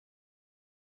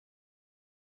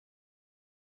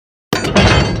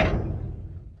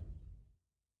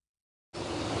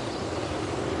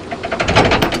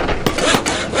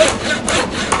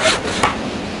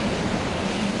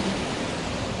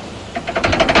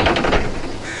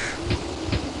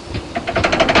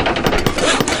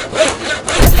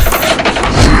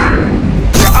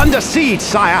siege,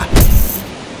 sire!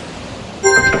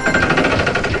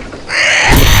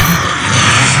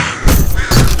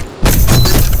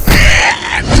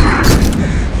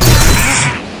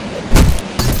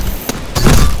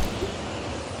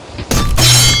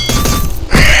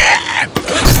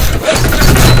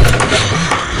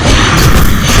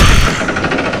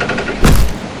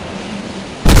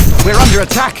 We're under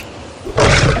attack!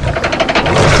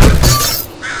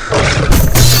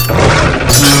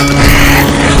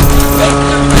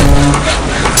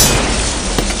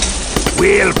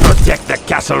 We'll protect the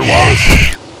castle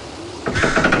walls!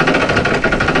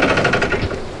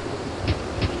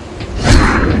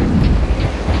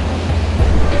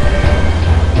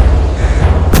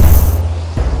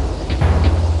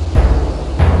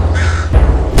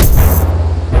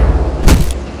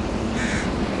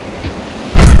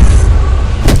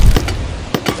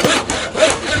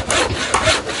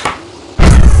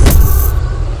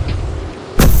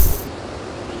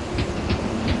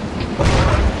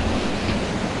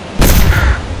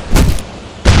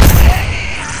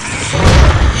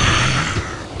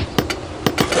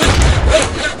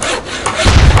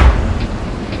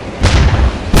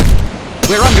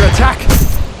 We're under attack!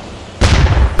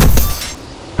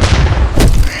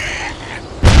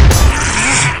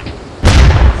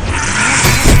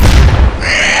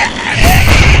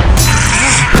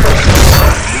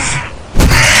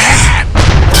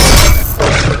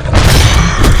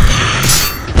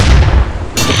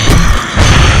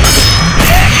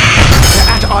 They're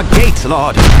at our gates,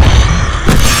 Lord!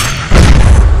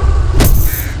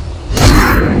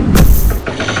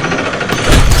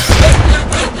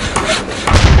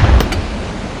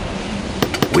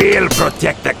 We'll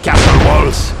protect the castle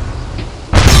walls!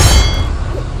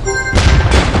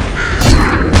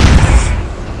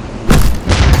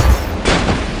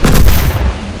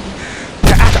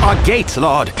 They're at our gates,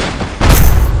 Lord!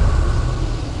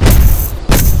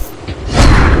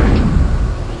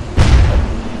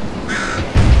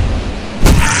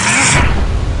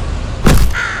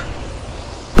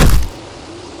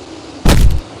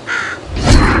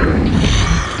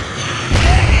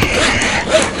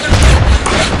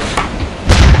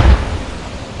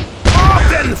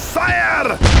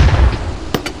 Fire!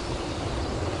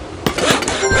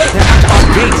 They're at our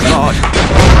gates, Lord!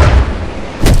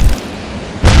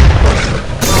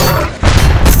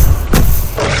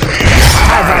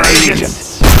 Have our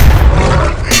allegiance!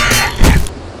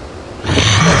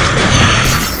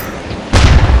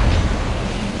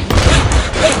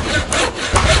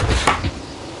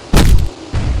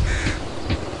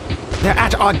 They're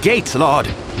at our gates, Lord!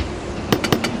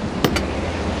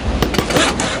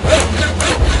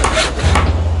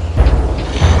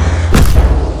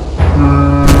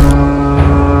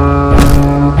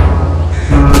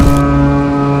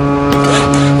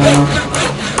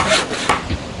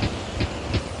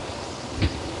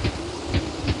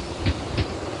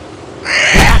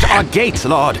 Our gates,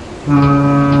 Lord!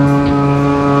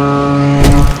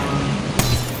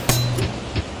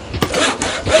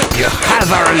 You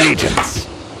have our allegiance!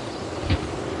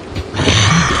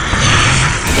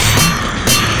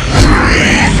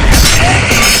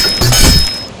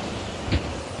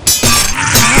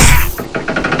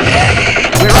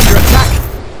 We're under attack!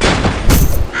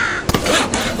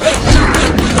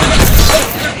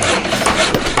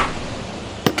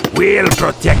 We'll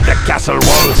protect the castle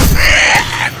walls!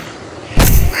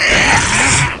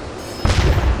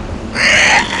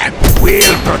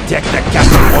 We'll protect the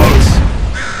castle walls!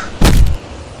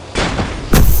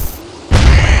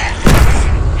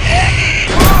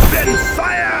 Open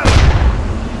fire!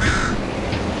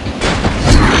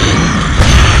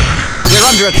 We're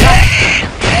under attack!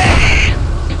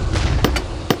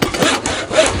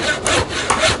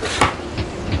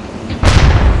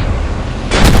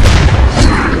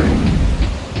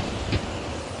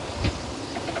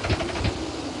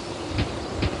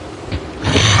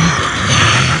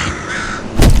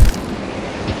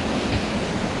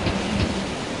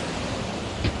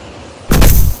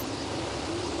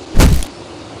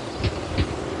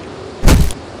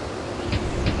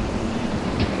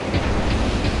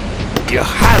 You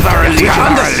have our allegiance! We're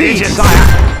under siege, sire!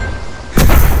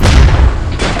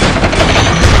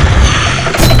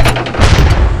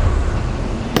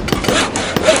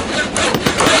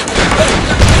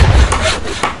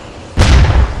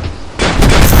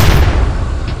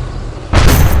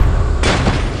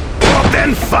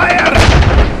 Open fire!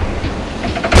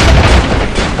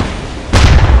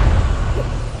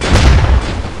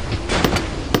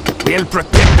 We'll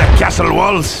protect the castle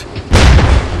walls!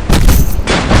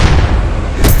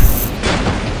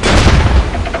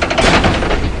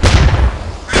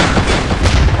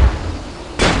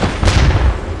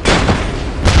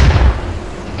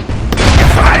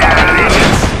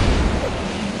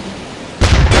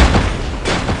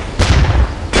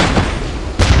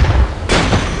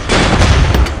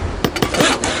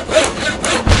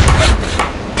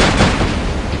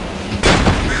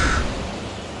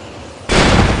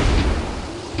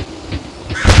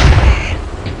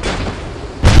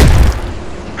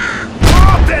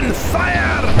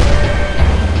 Fire!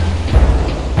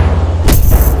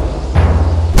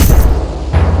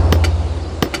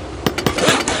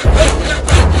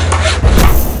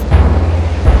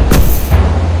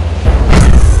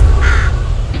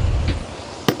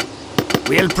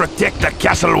 We'll protect the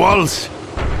castle walls.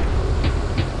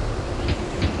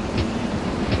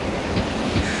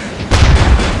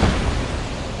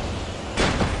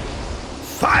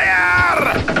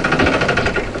 Fire!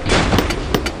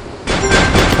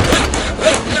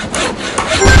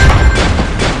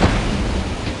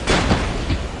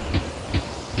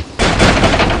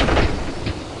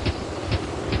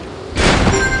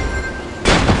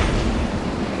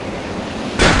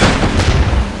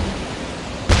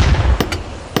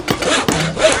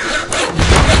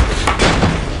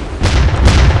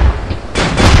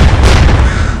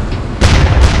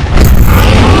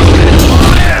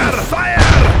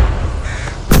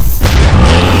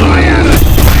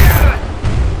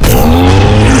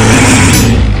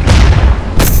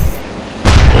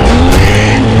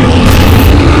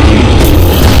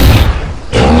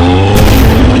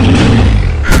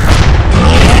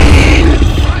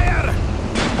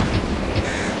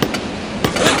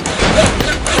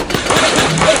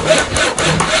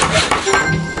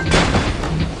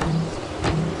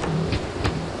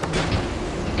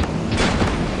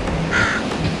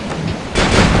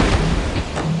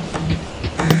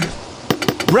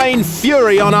 Rain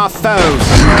fury on our foes!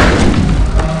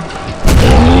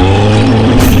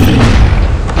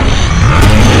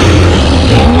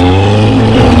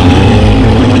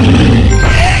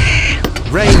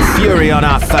 Rain fury on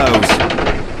our foes!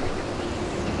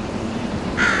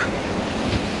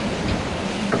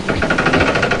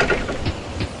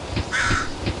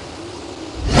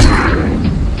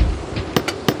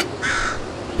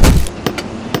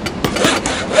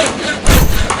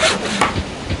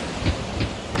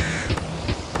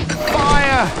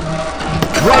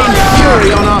 Rain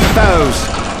fury on our foes!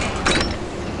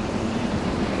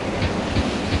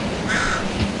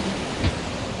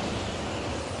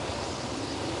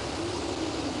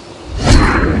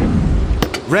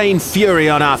 Rain fury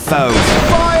on our foes!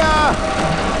 Fire!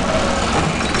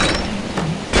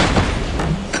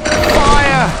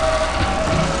 Fire!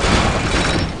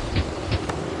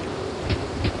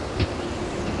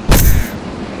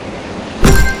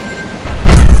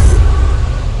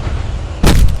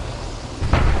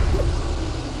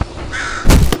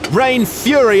 Rain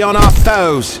fury on our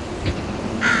foes!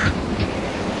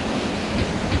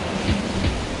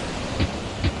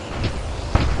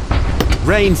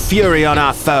 Rain fury on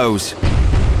our foes!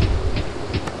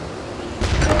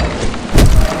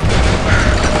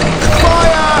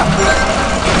 Fire!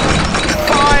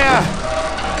 Fire!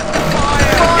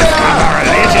 Fire!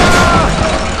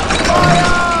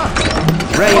 Fire!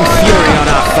 Rain fury on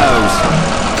our foes!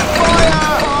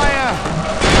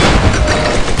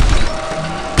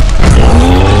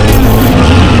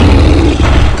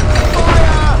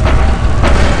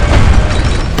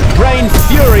 Rain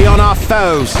fury on our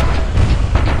foes!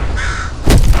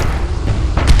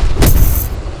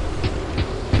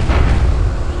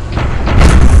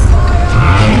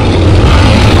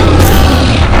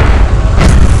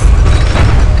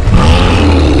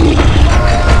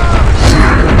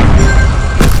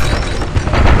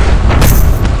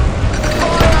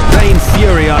 Rain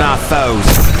fury on our foes!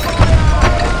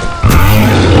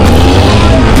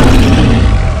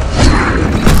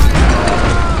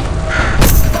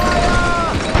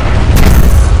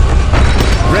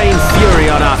 Rain fury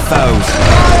on our foes!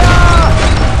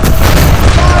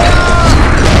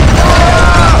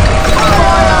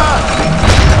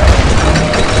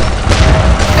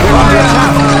 We're under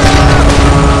attack!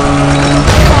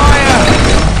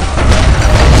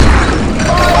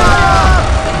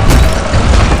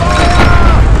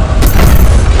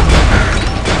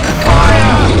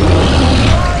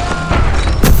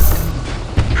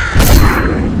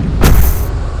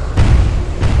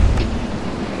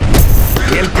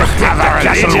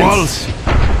 Castle walls!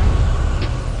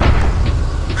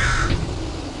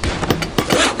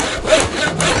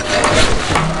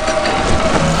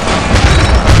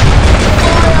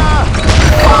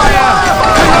 Fire! Fire!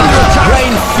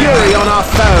 Rain fury on our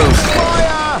foes!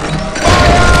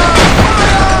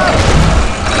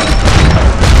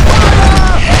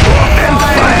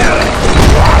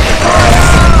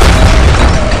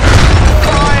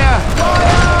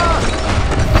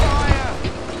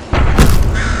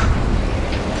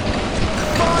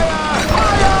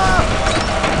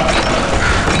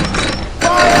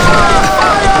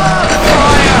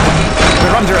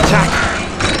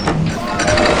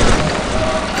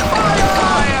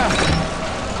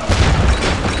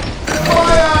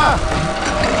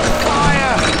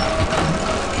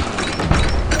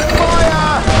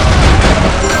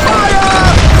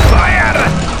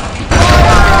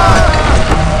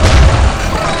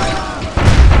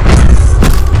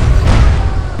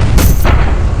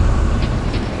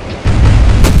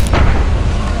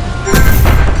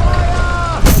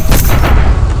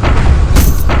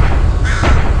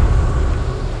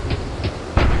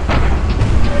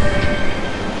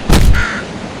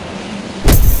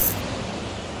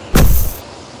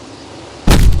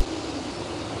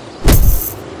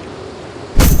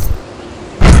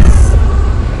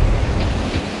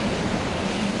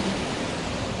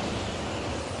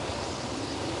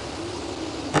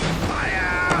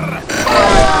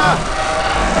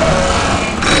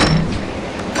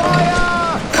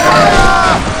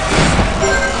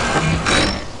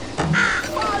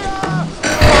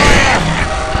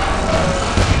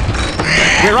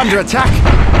 under attack!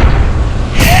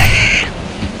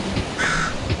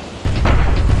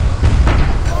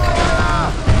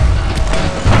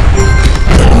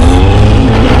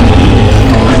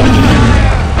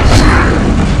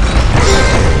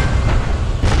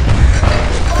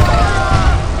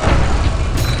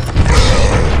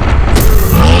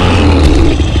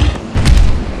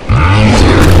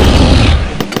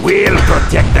 We'll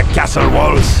protect the castle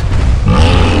walls.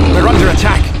 We're under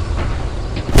attack!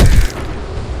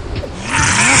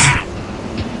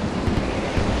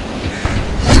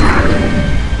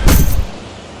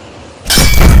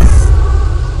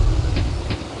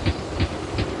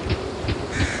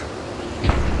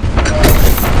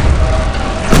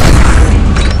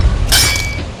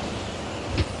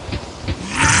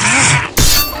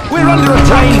 We're under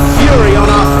attack! Rain fury on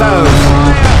our foes!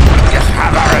 You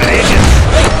have our allegiance.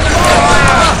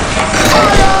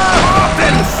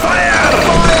 Open fire!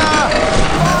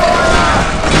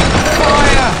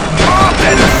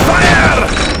 Open fire!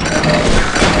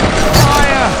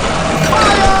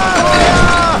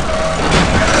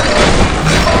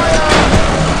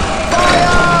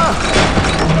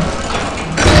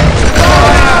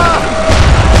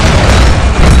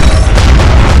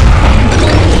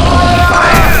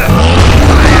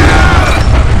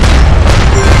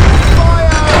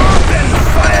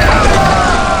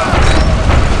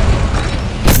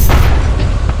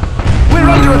 We're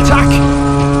under attack!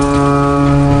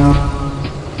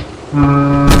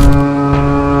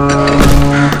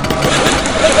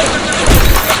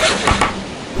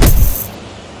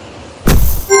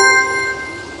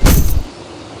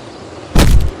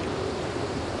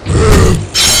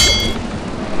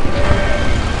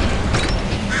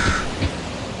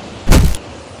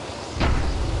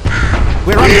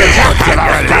 We're under attack! Give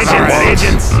our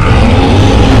allegiance.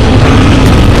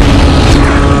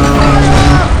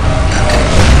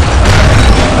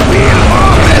 We'll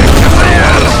open fire! Open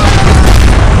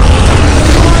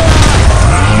fire!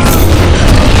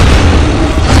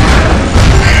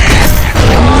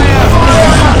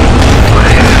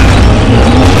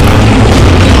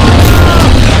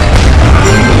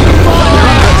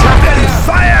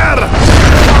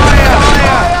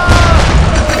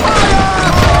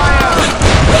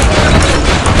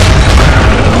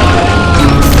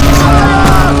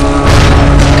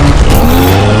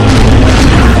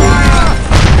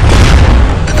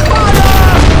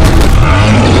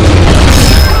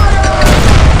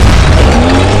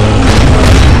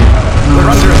 We're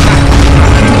under attack!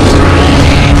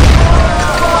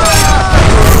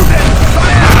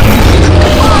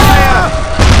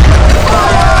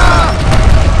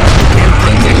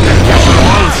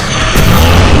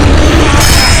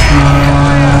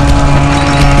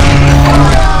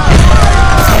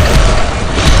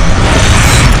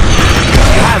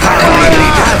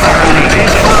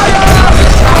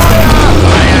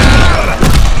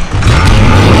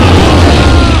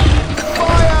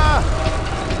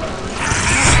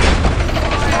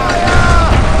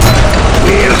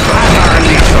 We'll have our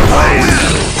little ways.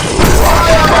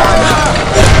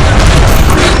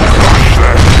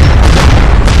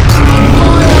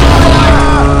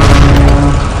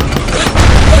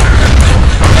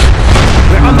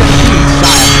 We're under siege,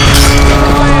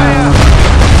 sire!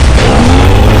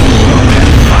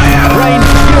 Rain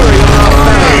fury on our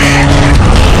foes!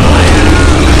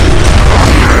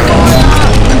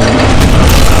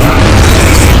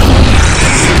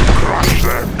 Crush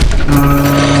them.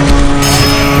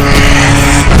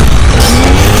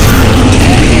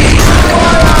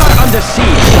 Under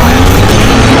siege, sire!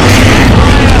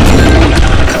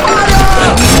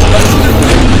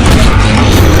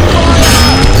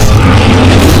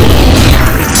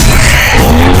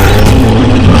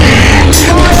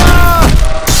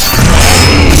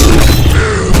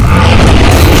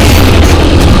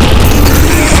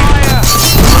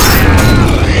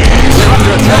 We're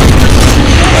under attack!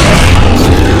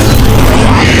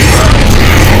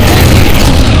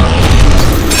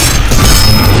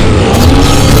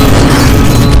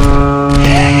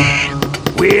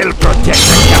 We'll protect the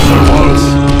castle walls.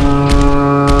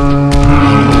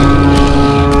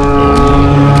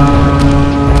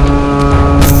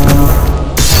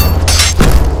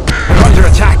 We're under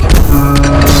attack!